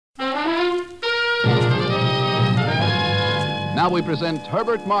Now we present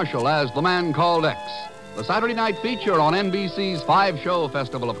Herbert Marshall as the man called X, the Saturday night feature on NBC's five-show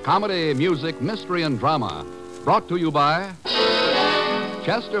festival of comedy, music, mystery, and drama. Brought to you by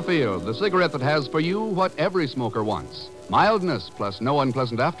Chesterfield, the cigarette that has for you what every smoker wants. Mildness plus no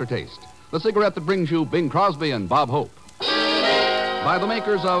unpleasant aftertaste. The cigarette that brings you Bing Crosby and Bob Hope. By the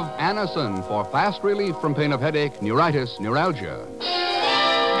makers of Anacin for fast relief from pain of headache, neuritis, neuralgia.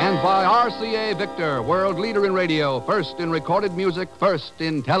 And by RCA Victor, world leader in radio, first in recorded music, first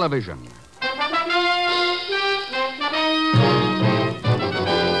in television.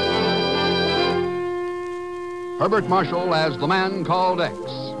 Herbert Marshall as the man called X.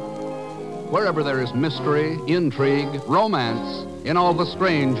 Wherever there is mystery, intrigue, romance, in all the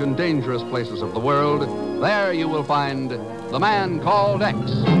strange and dangerous places of the world, there you will find the man called X.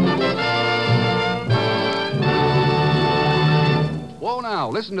 Whoa, now,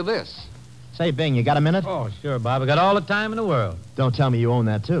 listen to this. Say, Bing, you got a minute? Oh, sure, Bob. I got all the time in the world. Don't tell me you own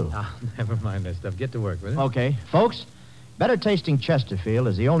that, too. Ah, never mind that stuff. Get to work with it. Okay. Folks, better tasting Chesterfield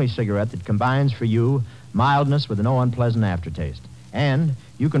is the only cigarette that combines for you mildness with no unpleasant aftertaste. And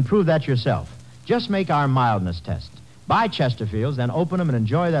you can prove that yourself. Just make our mildness test. Buy Chesterfields, then open them and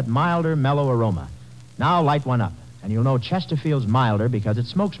enjoy that milder, mellow aroma. Now light one up, and you'll know Chesterfield's milder because it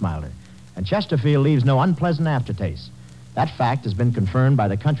smokes milder. And Chesterfield leaves no unpleasant aftertaste. That fact has been confirmed by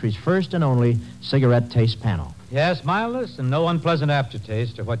the country's first and only cigarette taste panel. Yes, mildness and no unpleasant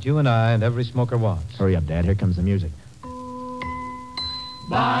aftertaste are what you and I and every smoker wants. Hurry up, Dad. Here comes the music.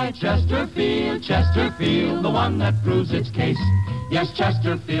 Buy Chesterfield, Chesterfield, the one that proves its case. Yes,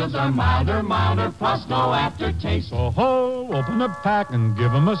 Chesterfields are milder, plus no aftertaste. So ho, open a pack and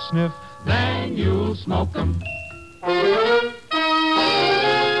give 'em a sniff. Then you'll smoke 'em.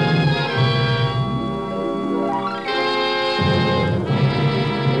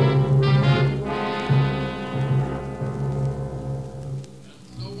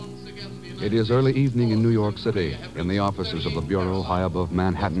 It is early evening in New York City. In the offices of the Bureau high above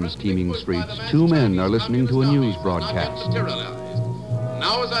Manhattan's teeming streets, two men are listening to a news broadcast.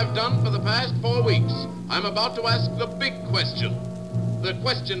 Now, as I've done for the past 4 weeks, I'm about to ask the big question. The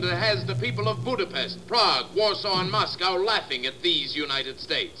question that has the people of Budapest, Prague, Warsaw, and Moscow laughing at these United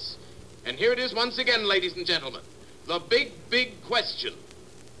States. And here it is once again, ladies and gentlemen. The big question.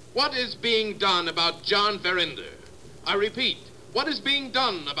 What is being done about John Verinder? I repeat, what is being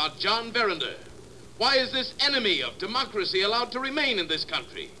done about John Verinder? Why is this enemy of democracy allowed to remain in this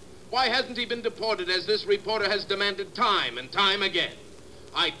country? Why hasn't he been deported as this reporter has demanded time and time again?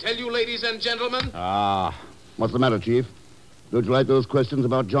 I tell you, ladies and gentlemen... What's the matter, Chief? Don't you like those questions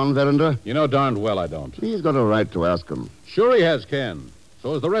about John Verinder? You know darned well I don't. He's got a right to ask them. Sure he has, Ken.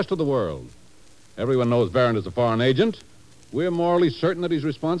 So has the rest of the world. Everyone knows Verinder's a foreign agent. We're morally certain that he's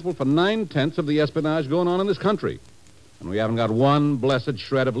responsible for 9/10 of the espionage going on in this country. And we haven't got one blessed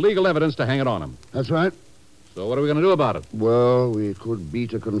shred of legal evidence to hang it on him. That's right. So what are we going to do about it? Well, we could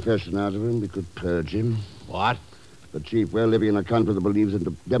beat a confession out of him. We could purge him. What? But, Chief, we're living in a country that believes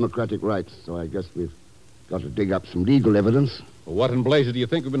in democratic rights, so I guess we've got to dig up some legal evidence. Well, what in blazes do you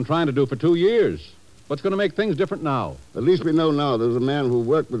think we've been trying to do for 2 years? What's going to make things different now? At least we know now there's a man who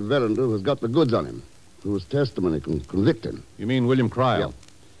worked with Verinder who's got the goods on him, whose testimony can convict him. You mean William Cryle? Yeah.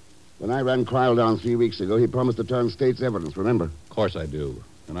 When I ran Cryle down 3 weeks ago, he promised to turn state's evidence, remember? Of course I do.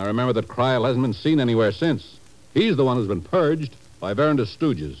 And I remember that Cryle hasn't been seen anywhere since. He's the one who's been purged by Verinder's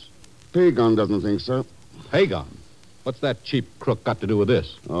stooges. Pagan doesn't think so. Pagan? What's that cheap crook got to do with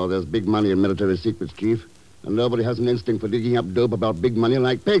this? Oh, there's big money in military secrets, Chief. And nobody has an instinct for digging up dope about big money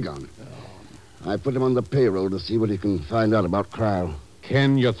like Pagan. I put him on the payroll to see what he can find out about Cryle.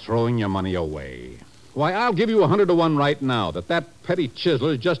 Ken, you're throwing your money away. Why, I'll give you 100 to 1 right now that petty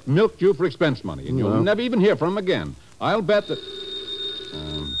chiseler just milked you for expense money, and you'll never even hear from him again. I'll bet that...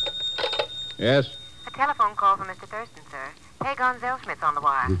 Yes? A telephone call from Mr. Thurston, sir. Hagon Zellschmidt's on the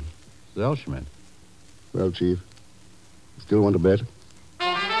wire. Zellschmidt? Well, Chief, still want to bet?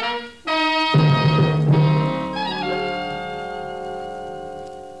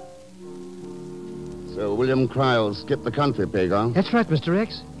 So William Cryle skipped the country, Pagan. That's right, Mr.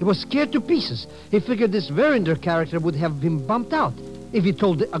 X. He was scared to pieces. He figured this Verinder character would have been bumped out if he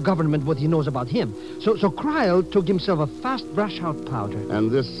told a government what he knows about him. So Cryle took himself a fast brush-out powder. And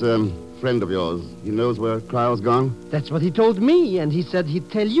this friend of yours, he knows where Cryle's gone? That's what he told me, and he said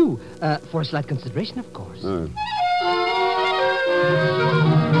he'd tell you, for a slight consideration, of course.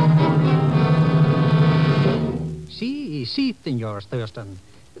 See, Senor Thurston.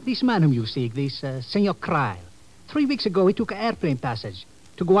 This man whom you seek, this Senor Cryle. 3 weeks ago, he took an airplane passage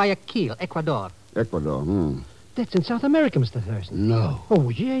to Guayaquil, Ecuador. Ecuador, That's in South America, Mr. Thurston. No. Oh,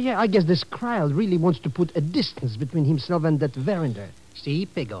 yeah. I guess this Cryle really wants to put a distance between himself and that Verinder. See,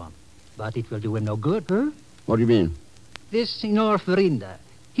 Pegon. But it will do him no good. Huh? What do you mean? This Senor Verinda,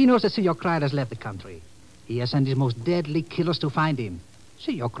 he knows that Senor Cryle has left the country. He has sent his most deadly killers to find him.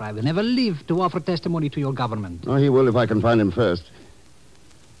 Senor Cryle will never live to offer testimony to your government. Oh, he will if I can find him first.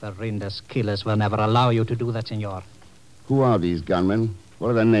 Verinda's killers will never allow you to do that, Senor. Who are these gunmen? What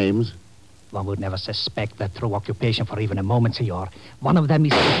are their names? One would never suspect their true occupation for even a moment, Senor. One of them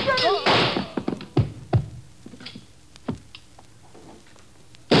is...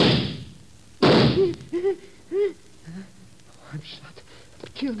 I'm shot.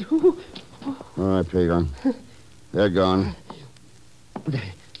 Killed who? All right, Pagon. They're gone.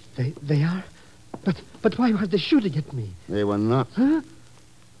 They are? But why were they shooting at me? They were not. Huh?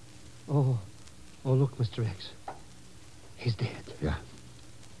 Oh, look, Mr. X. He's dead. Yeah.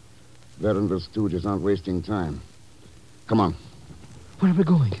 Verinder's stooges aren't wasting time. Come on. Where are we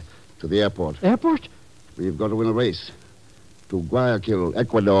going? To the airport. Airport? We've got to win a race. To Guayaquil,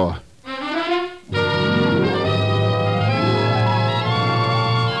 Ecuador.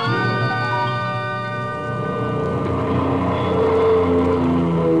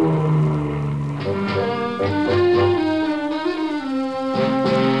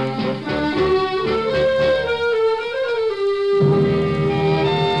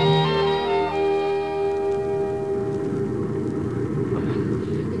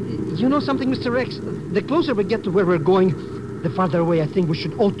 You know something, Mr. X? The closer we get to where we're going, the farther away I think we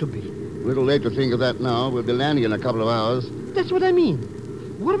ought to be. A little late to think of that now. We'll be landing in a couple of hours. That's what I mean.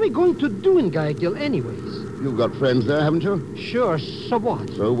 What are we going to do in Guayaquil anyways? You've got friends there, haven't you? Sure, so what?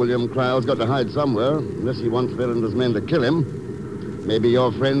 So William Cryle's got to hide somewhere, unless he wants Verinder's men to kill him. Maybe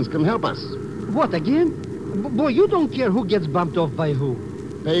your friends can help us. What, again? Boy, you don't care who gets bumped off by who.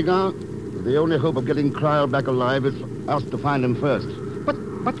 Pagan, the only hope of getting Cryle back alive is for us to find him first.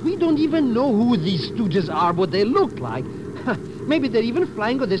 But we don't even know who these stooges are, what they look like. Maybe they're even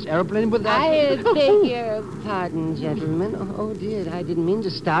flying with this airplane with that... I beg your pardon, gentlemen. Oh, dear, I didn't mean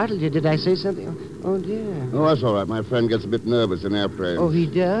to startle you. Did I say something? Oh, dear. Oh, that's all right. My friend gets a bit nervous in airplanes. Oh, he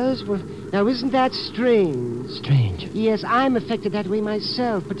does? Well, now, isn't that strange? Strange? Yes, I'm affected that way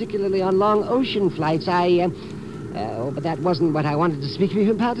myself, particularly on long ocean flights. But that wasn't what I wanted to speak to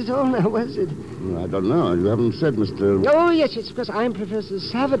you about at all, now, was it? I don't know. You haven't said, Mr... Oh, yes, because I'm Professor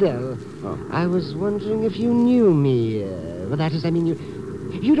Savadell. Oh. I was wondering if you knew me. That is, I mean,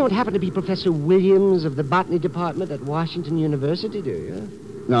 you don't happen to be Professor Williams of the Botany Department at Washington University, do you?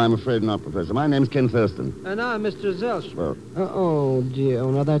 No, I'm afraid not, Professor. My name's Ken Thurston. And I'm Mr. Zelsch. Well, oh, dear. Oh,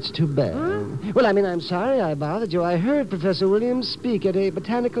 no, that's too bad. Huh? Well, I mean, I'm sorry I bothered you. I heard Professor Williams speak at a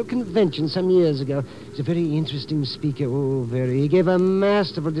botanical convention some years ago. He's a very interesting speaker. Oh, very. He gave a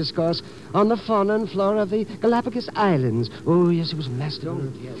masterful discourse on the fauna and flora of the Galapagos Islands. Oh, yes, it was masterful.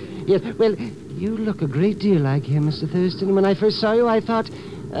 Yes, well, you look a great deal like him, Mr. Thurston. When I first saw you, I thought...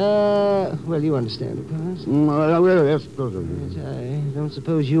 well, you understand, of course. Yes, Yes, I don't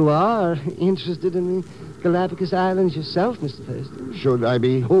suppose you are interested in the Galapagos Islands yourself, Mr. Thurston. Should I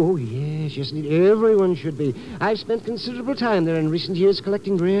be? Oh, yes, indeed. Everyone should be. I've spent considerable time there in recent years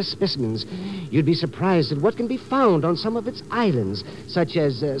collecting rare specimens. You'd be surprised at what can be found on some of its islands, such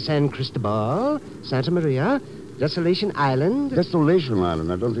as San Cristobal, Santa Maria, Desolation Island. Desolation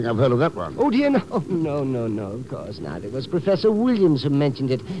Island? I don't think I've heard of that one. Oh, dear, no, of course not. It was Professor Williams who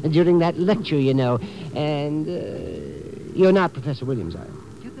mentioned it during that lecture, you know. And, you're not Professor Williams, are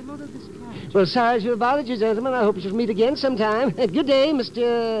you? Get them out of this carriage. Well, sorry to bother you, gentlemen. I hope we shall meet again sometime. Good day,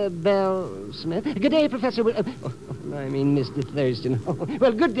 Mr. Bell Smith. Good day, Professor I mean, Mr. Thurston.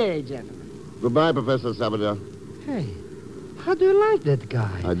 Well, good day, gentlemen. Goodbye, Professor Sabadell. Hey, how do you like that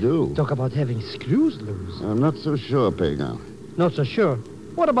guy? I do. Talk about having screws loose. I'm not so sure, Pagan. Not so sure.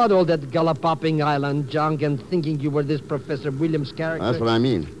 What about all that galloping island junk and thinking you were this Professor Williams character? That's what I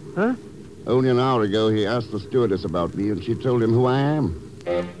mean. Huh? Only an hour ago, he asked the stewardess about me, and she told him who I am.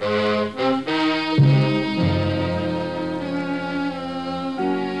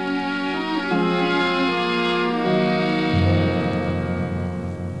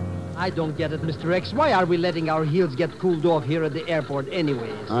 I don't get it, Mr. X. Why are we letting our heels get cooled off here at the airport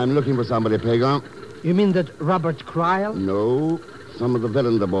anyways? I'm looking for somebody, Pagan. You mean that Robert Cryle? No, some of the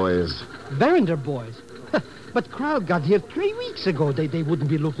Verinder boys. Verinder boys? But Cryle got here 3 weeks ago. They wouldn't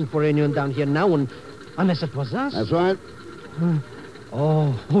be looking for anyone down here now unless it was us. That's right.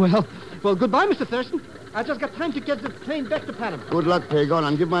 Oh, well, goodbye, Mr. Thurston. I just got time to get the plane back to Panama. Good luck, Pagan,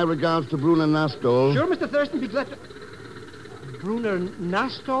 and give my regards to Bruner Nastol. Sure, Mr. Thurston, be glad to... Bruner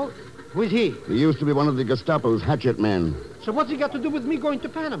Nastol? Who is he? He used to be one of the Gestapo's hatchet men. So what's he got to do with me going to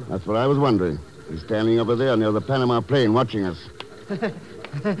Panama? That's what I was wondering. He's standing over there near the Panama plane watching us.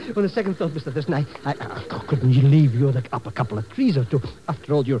 On a second thought, Mr. Thurston, I couldn't leave you up a couple of trees or two.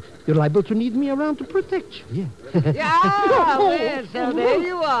 After all, you're liable to need me around to protect you. Yeah. Well, so there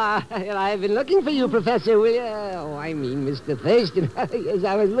you are. I've been looking for you, Professor. Mr. Thurston. Yes,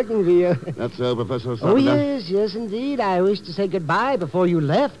 I was looking for you. That's so, Professor Oh, Sullivan. yes, indeed. I wish to say goodbye before you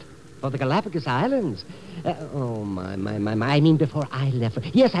left for the Galapagos Islands. Before I left.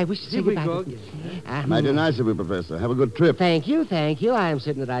 Yes, I wish to say goodbye. Mighty nice of you, Professor. Have a good trip. Thank you. I am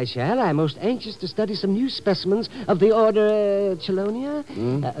certain that I shall. I'm most anxious to study some new specimens of the order Chelonia.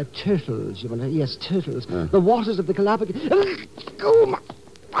 Turtles, you know. Yes, turtles. The waters of the Galapagos. Oh,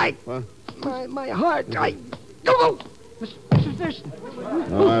 my heart. Go! Mr. Thurston.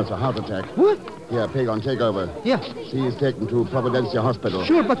 Oh, that's a heart attack. What? Here, Pagon, take over. Yeah. See, he's taken to Providencia Hospital.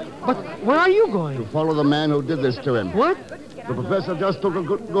 Sure, but where are you going? To follow the man who did this to him. What? The professor just took a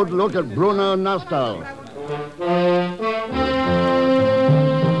good look at Bruno Nastal.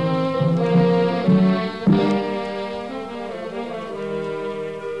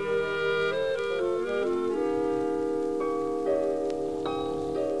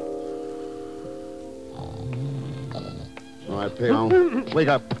 All right, Pagon, wake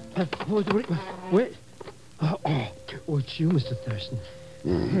up. Wait. Oh, it's you, Mr. Thurston.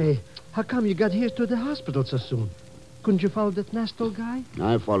 Hey, how come you got here to the hospital so soon? Couldn't you follow that Nastal guy?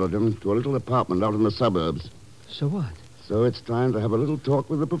 I followed him to a little apartment out in the suburbs. So what? So it's time to have a little talk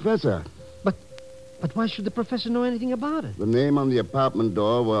with the professor. But why should the professor know anything about it? The name on the apartment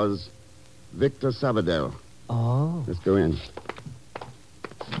door was Victor Sabadell. Oh. Let's go in.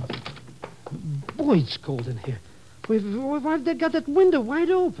 Boy, it's cold in here. Why've they got that window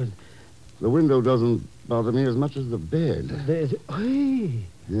wide open? The window doesn't bother me as much as the bed. Hey.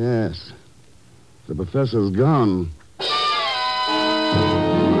 Yes. The professor's gone.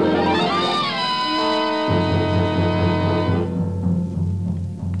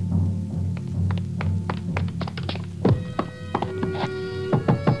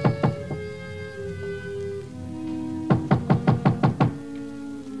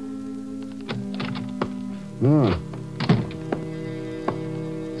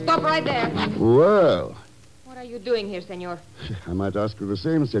 Stop right there. Well, What are you doing here, senor? I might ask you the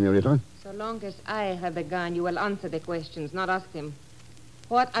same, senorita. So long as I have the gun, you will answer the questions, not ask them.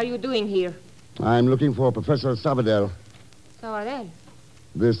 What are you doing here? I'm looking for Professor Sabadell. Sabadell?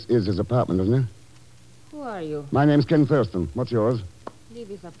 This is his apartment, isn't it? Who are you? My name's Ken Thurston. What's yours? Leave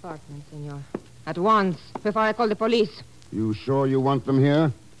this apartment, senor. At once, before I call the police. You sure you want them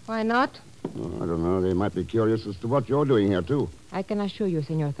here? Why not? Oh, I don't know. They might be curious as to what you're doing here, too. I can assure you,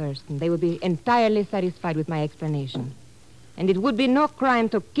 Senor Thurston, they will be entirely satisfied with my explanation. And it would be no crime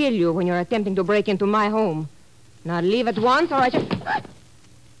to kill you when you're attempting to break into my home. Now leave at once, or I shall... What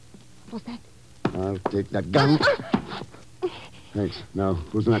was that? I'll take that gun. Thanks. Now,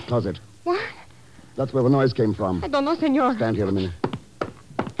 who's in that closet? What? That's where the noise came from. I don't know, Senor. Stand here a minute.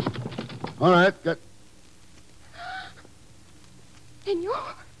 All right, get...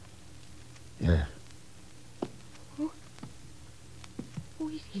 Senor? Yeah. Who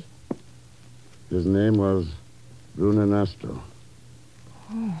is he? His name was Bruno Nastro.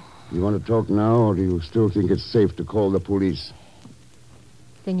 Oh. You want to talk now, or do you still think it's safe to call the police?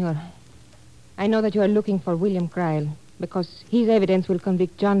 Senor, I know that you are looking for William Cryle because his evidence will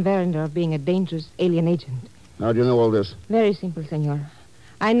convict John Verinder of being a dangerous alien agent. How do you know all this? Very simple, Senor.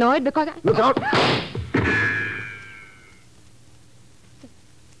 I know it because I... Look out!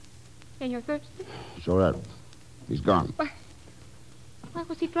 Senor Thurston? It's all right. He's gone. Why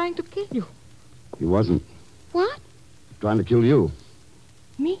was he trying to kill you? He wasn't. What? Trying to kill you.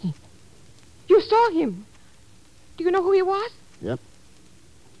 Me? You saw him. Do you know who he was? Yep.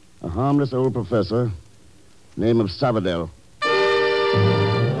 A harmless old professor, name of Sabadell.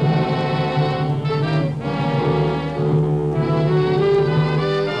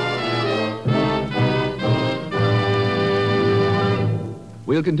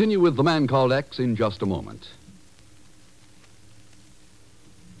 We'll continue with The Man Called X in just a moment.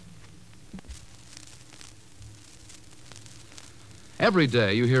 Every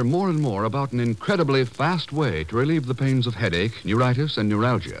day you hear more and more about an incredibly fast way to relieve the pains of headache, neuritis, and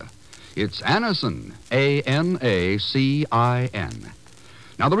neuralgia. It's Anacin, A-N-A-C-I-N.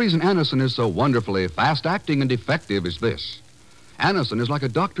 Now, the reason Anacin is so wonderfully fast-acting and effective is this. Anacin is like a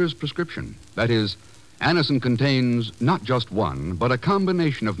doctor's prescription. That is, Anacin contains not just one, but a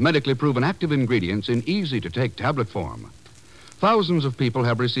combination of medically proven active ingredients in easy-to-take tablet form. Thousands of people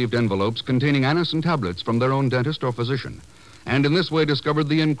have received envelopes containing Anacin tablets from their own dentist or physician, and in this way discovered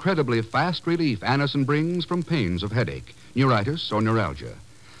the incredibly fast relief Anacin brings from pains of headache, neuritis, or neuralgia.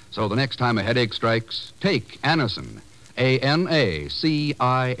 So the next time a headache strikes, take Anacin. Anacin.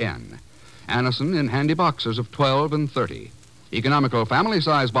 Anacin in handy boxes of 12 and 30. Economical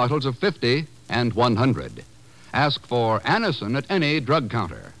family-size bottles of 50 and 100. Ask for Anacin at any drug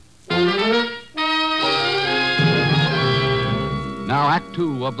counter. Now, Act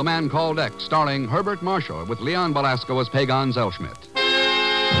Two of The Man Called X, starring Herbert Marshall with Leon Belasco as Pagan Zellschmidt.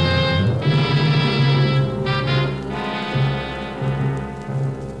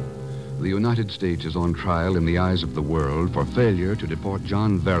 The United States is on trial in the eyes of the world for failure to deport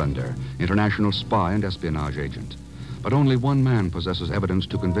John Verinder, international spy and espionage agent. But only one man possesses evidence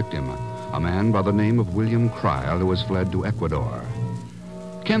to convict him, a man by the name of William Cryle, who has fled to Ecuador.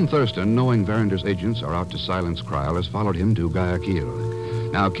 Ken Thurston, knowing Verinder's agents are out to silence Cryle, has followed him to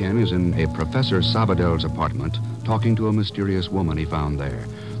Guayaquil. Now Ken is in a Professor Sabadel's apartment talking to a mysterious woman he found there,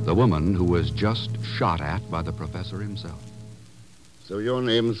 the woman who was just shot at by the professor himself. So your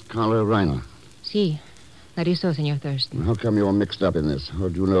name's Carla Reiner. Si, that is so, Senor Thurston. How come you're mixed up in this?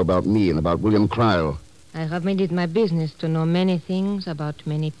 What do you know about me and about William Cryle? I have made it my business to know many things about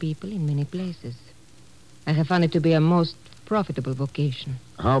many people in many places. I have found it to be a most profitable vocation.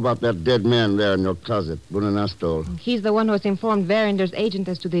 How about that dead man there in your closet, Bunanastol? He's the one who has informed Verinder's agent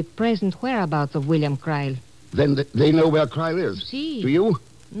as to the present whereabouts of William Cryle. Then they know where Cryle is? Si. Do you?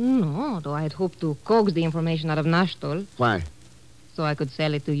 No, though I had hoped to coax the information out of Nastol. Why? So I could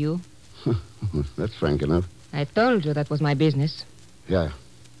sell it to you. That's frank enough. I told you that was my business. Yeah.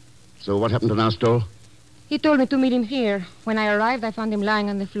 So what happened to Nastol? He told me to meet him here. When I arrived, I found him lying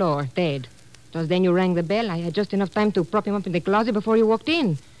on the floor, dead. It was then you rang the bell. I had just enough time to prop him up in the closet before you walked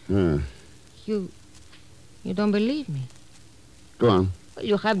in. You don't believe me? Go on. Well,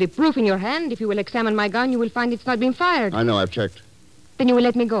 you have the proof in your hand. If you will examine my gun, you will find it's not been fired. I know, I've checked. Then you will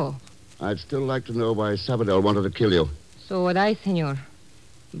let me go. I'd still like to know why Sabadell wanted to kill you. So would I, senor.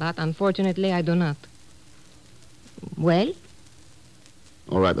 But unfortunately, I do not. Well?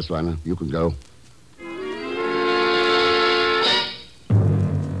 All right, Miss Reiner, you can go.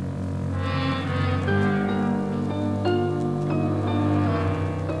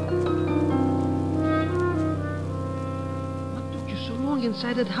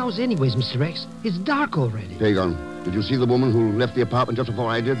 Inside that house anyways, Mr. X. It's dark already. Pagan, did you see the woman who left the apartment just before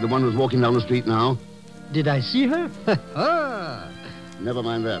I did? The one who's walking down the street now? Did I see her? Never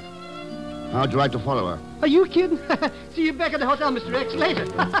mind that. How'd you like to follow her? Are you kidding? See you back at the hotel, Mr. X, later.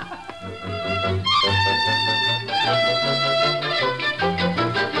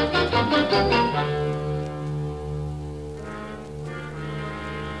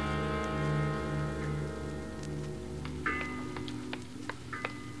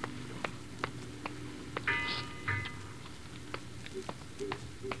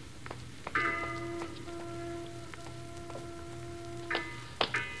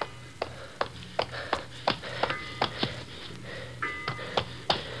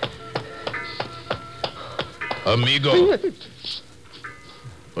 Amigo.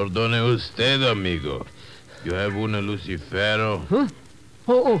 Perdone usted, amigo. You have un Lucifero? Huh?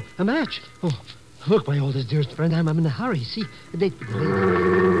 Oh, a match. Oh, look, my oldest, dearest friend, I'm in a hurry. See, a date with the lady.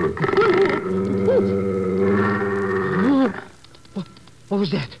 What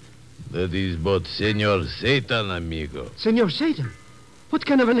was that? That is but Senor Satan, amigo. Senor Satan? What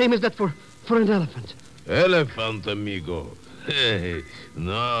kind of a name is that for an elephant? Elephant, amigo.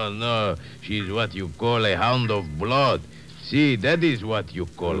 No. She's what you call a hound of blood. See, that is what you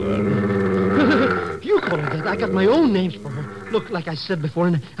call her. You call her that? I got my own names for her. Look, like I said before,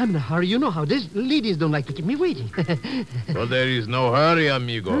 and I'm in a hurry. You know how this ladies don't like to keep me waiting. But there is no hurry,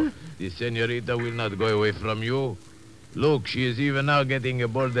 amigo. The senorita will not go away from you. Look, she is even now getting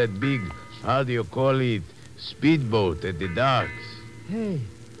aboard that big, how do you call it, speedboat at the docks. Hey,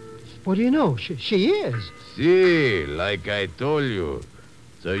 what do you know? She is. See, like I told you.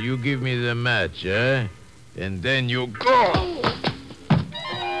 So you give me the match, eh? And then you go!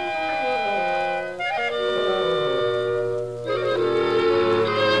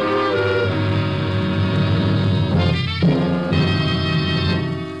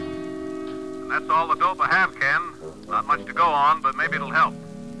 That's all the dope I have, Ken. Not much to go on, but maybe it'll help.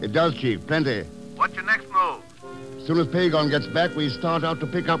 It does, Chief. Plenty. What's your next move? As soon as Pagan gets back, we start out to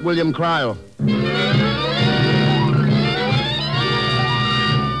pick up William Cryle.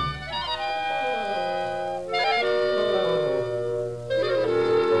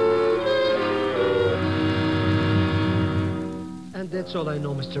 That's all I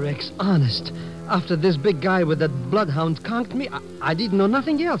know, Mr. X. Honest. After this big guy with that bloodhound conked me, I didn't know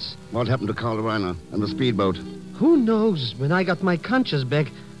nothing else. What happened to Carl Reiner and the speedboat? Who knows? When I got my conscience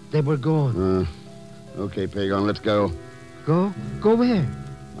back, they were gone. Okay, Pagan, let's go. Go? Go where?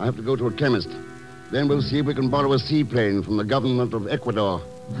 I have to go to a chemist. Then we'll see if we can borrow a seaplane from the government of Ecuador.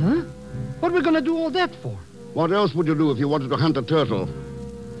 Huh? What are we going to do all that for? What else would you do if you wanted to hunt a turtle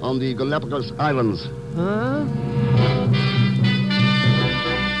on the Galapagos Islands? Huh?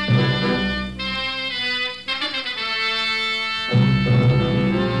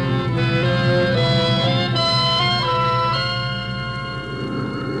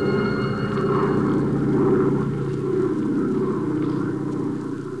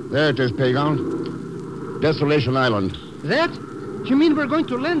 There it is, Pagan. Desolation Island. That? You mean we're going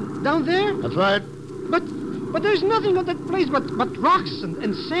to land down there? That's right. But there's nothing on that place but rocks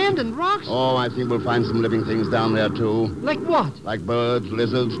and sand and rocks. Oh, I think we'll find some living things down there, too. Like what? Like birds,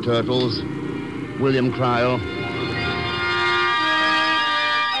 lizards, turtles. William Cryle.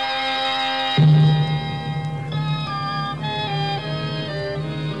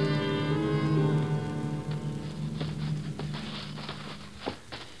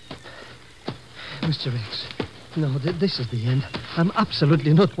 Mr. X, no, this is the end. I'm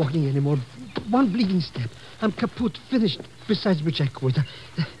absolutely not walking anymore. One bleeding step. I'm kaput, finished, besides which I quit.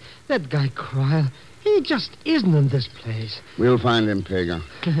 That guy, Cryle, he just isn't in this place. We'll find him, Pagan.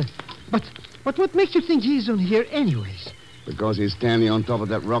 But what makes you think he's on here anyways? Because he's standing on top of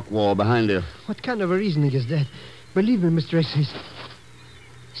that rock wall behind you. What kind of a reasoning is that? Believe me, Mr. X, he's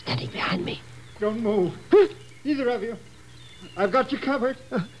standing behind me. Don't move. Either of you. I've got you covered.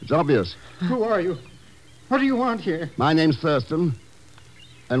 It's obvious. Who are you? What do you want here? My name's Thurston,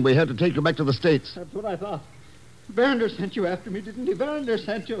 and we had to take you back to the States. That's what I thought. Verinder sent you after me, didn't he? Verinder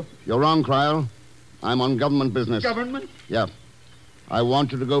sent you. You're wrong, Cryle. I'm on government business. Government? Yeah. I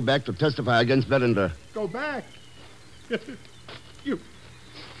want you to go back to testify against Verinder. Go back? You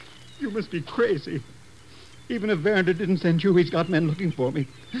must be crazy. Even if Verinder didn't send you, he's got men looking for me.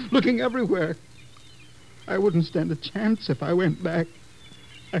 Looking everywhere. I wouldn't stand a chance if I went back.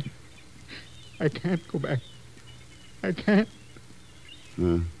 I can't go back. I can't.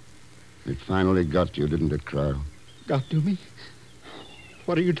 It finally got you, didn't it, Cryle? Got to me?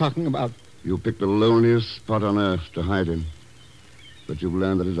 What are you talking about? You picked the loneliest spot on Earth to hide in. But you've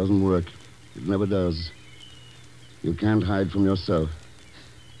learned that it doesn't work. It never does. You can't hide from yourself.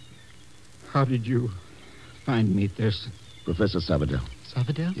 How did you find me, Thurston? Professor Sabadell.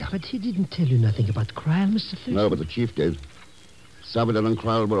 Sabadell? Yeah. But he didn't tell you nothing about Cryle, Mr. Thurston. No, but the chief did. Sabadell and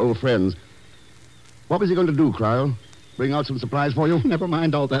Cryle were old friends. What was he going to do, Cryle? Bring out some supplies for you? Never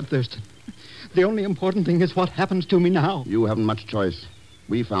mind all that, Thurston. The only important thing is what happens to me now. You haven't much choice.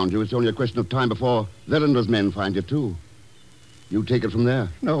 We found you. It's only a question of time before Verinder's men find you, too. You take it from there.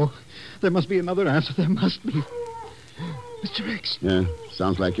 No, there must be another answer. There must be. Mr. X. Yeah,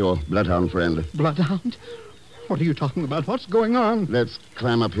 sounds like your bloodhound friend. Bloodhound? What are you talking about? What's going on? Let's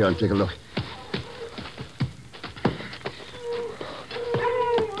climb up here and take a look.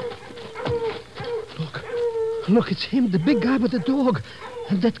 Look, it's him, the big guy with the dog.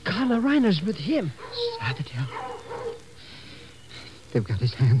 And that Carla Reiner's with him. Sabadell. They've got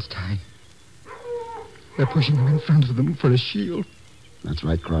his hands tied. They're pushing him in front of them for a shield. That's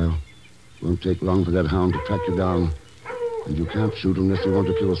right, Cryle. Won't take long for that hound to track you down. And you can't shoot unless you want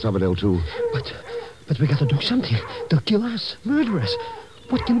to kill Sabadell, too. But we got to do something. They'll kill us, murder us.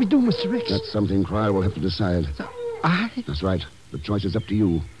 What can we do, Mr. X? That's something Cryle will have to decide. I? That's right. The choice is up to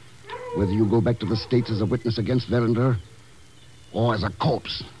you. Whether you go back to the States as a witness against Verinder or as a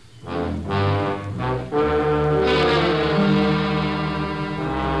corpse.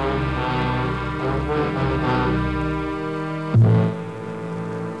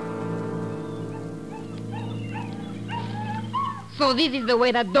 So this is the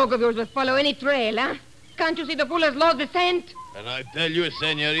way that dog of yours will follow any trail, huh? Can't you see the fool has lost the scent? And I tell you,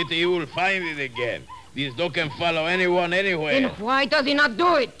 senorita, you will find it again. This dog can follow anyone anywhere. Then why does he not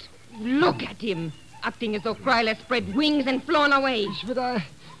do it? Look at him, acting as though Cryle has spread wings and flown away. But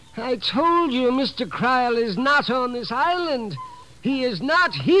I told you Mr. Cryle is not on this island. He is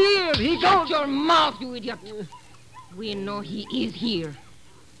not here. Shut your mouth, you idiot. We know he is here.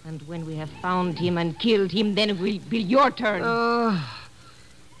 And when we have found him and killed him, then it will be your turn.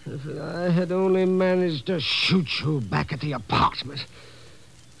 If I had only managed to shoot you back at the apartment.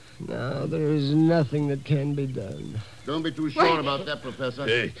 Now, there is nothing that can be done. Don't be too sure about that, Professor.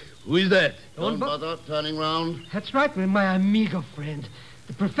 Hey, who is that? Don't bother turning round. That's right, my amigo friend.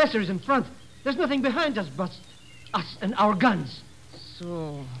 The professor is in front. There's nothing behind us but us and our guns.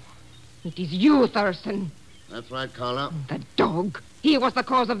 So, it is you, Thurston. That's right, Carla. The dog. He was the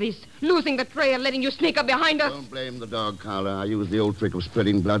cause of this. Losing the trail, letting you sneak up behind us. Don't blame the dog, Carla. I used the old trick of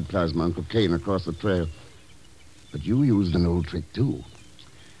spreading blood plasma and cocaine across the trail. But you used an old trick, too.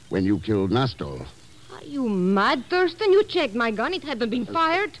 When you killed Nastol. Are you mad, Thurston? You checked my gun. It hadn't been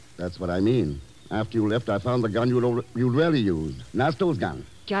fired. That's what I mean. After you left, I found the gun you'd rarely used. Nasto's gun.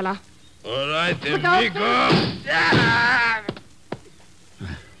 Chala. All right, then, Look out.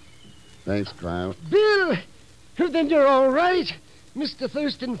 Thanks, Cryle. Bill! Then you're all right. Mr.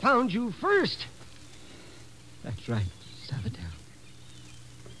 Thurston found you first. That's right, Salvador.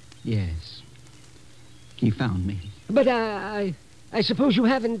 Yes. He found me. But I suppose you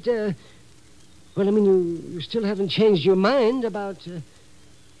haven't, you still haven't changed your mind about.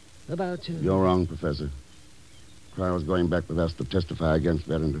 You're wrong, Professor. Cryle's going back with us to testify against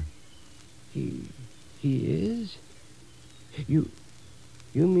Verinder. He is? You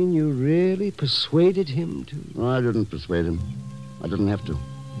mean you really persuaded him to? No, I didn't persuade him. I didn't have to.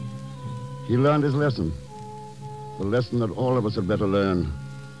 He learned his lesson. The lesson that all of us had better learn.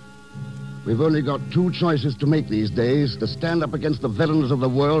 We've only got two choices to make these days: to stand up against the villains of the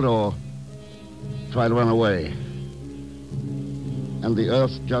world or try to run away. And the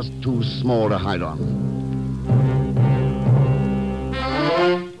Earth's just too small to hide on.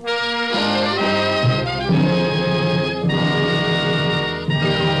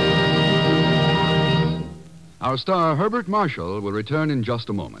 Our star, Herbert Marshall, will return in just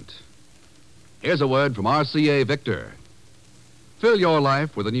a moment. Here's a word from RCA Victor. Fill your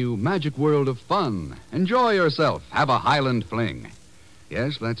life with a new magic world of fun. Enjoy yourself. Have a Highland fling.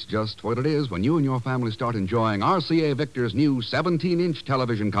 Yes, that's just what it is when you and your family start enjoying RCA Victor's new 17-inch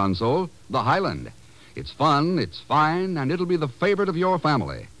television console, the Highland. It's fun, it's fine, and it'll be the favorite of your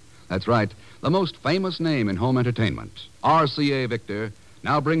family. That's right, the most famous name in home entertainment. RCA Victor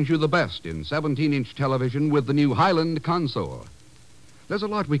now brings you the best in 17-inch television with the new Highland console. There's a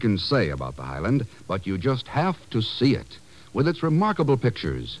lot we can say about the Highland, but you just have to see it. With its remarkable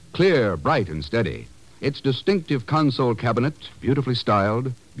pictures, clear, bright, and steady. Its distinctive console cabinet, beautifully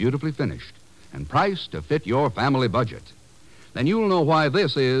styled, beautifully finished, and priced to fit your family budget. Then you'll know why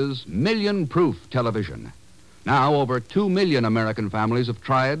this is million-proof television. Now, over 2 million American families have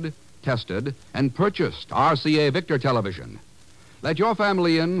tried, tested, and purchased RCA Victor television. Let your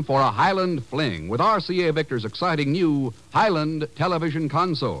family in for a Highland fling with RCA Victor's exciting new Highland television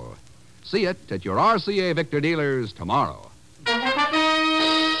console. See it at your RCA Victor dealers tomorrow.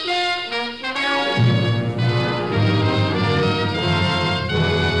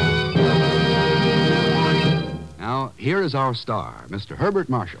 Now, here is our star, Mr. Herbert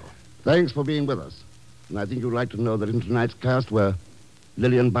Marshall. Thanks for being with us. And I think you'd like to know that in tonight's cast were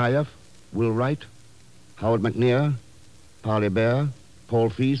Lillian Bayef, Will Wright, Howard McNear, Parley Bear, Paul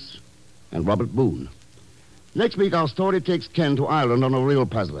Feast, and Robert Boone. Next week, our story takes Ken to Ireland on a real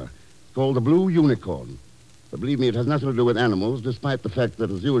puzzler called the Blue Unicorn. But believe me, it has nothing to do with animals, despite the fact that,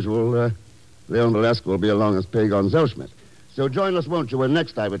 as usual, Leon Velasco will be along as Pagon Zellschmidt. So join us, won't you, when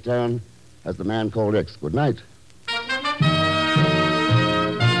next I return as the Man Called X. Good night.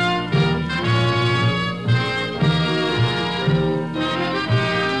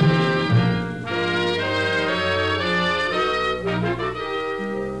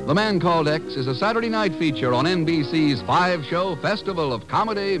 The Man Called X is a Saturday night feature on NBC's 5-show festival of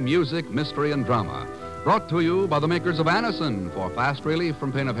comedy, music, mystery, and drama. Brought to you by the makers of Anacin for fast relief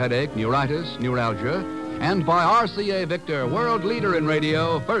from pain of headache, neuritis, neuralgia, and by RCA Victor, world leader in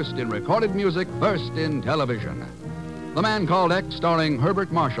radio, first in recorded music, first in television. The Man Called X, starring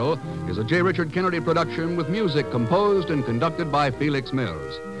Herbert Marshall, is a J. Richard Kennedy production with music composed and conducted by Felix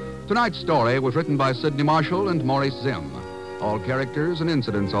Mills. Tonight's story was written by Sidney Marshall and Maurice Zimm. All characters and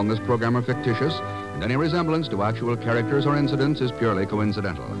incidents on this program are fictitious, and any resemblance to actual characters or incidents is purely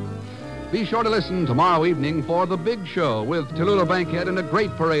coincidental. Be sure to listen tomorrow evening for The Big Show with Tallulah Bankhead and a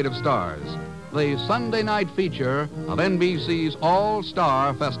great parade of stars, the Sunday night feature of NBC's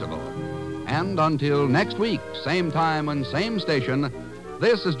All-Star Festival. And until next week, same time and same station,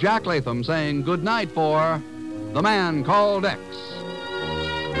 this is Jack Latham saying good night for The Man Called X.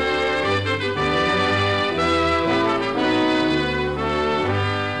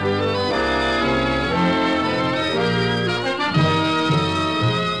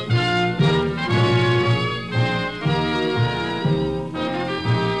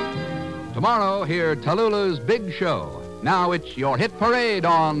 Tomorrow, hear Tallulah's Big Show. Now it's your hit parade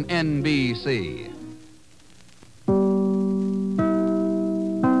on NBC.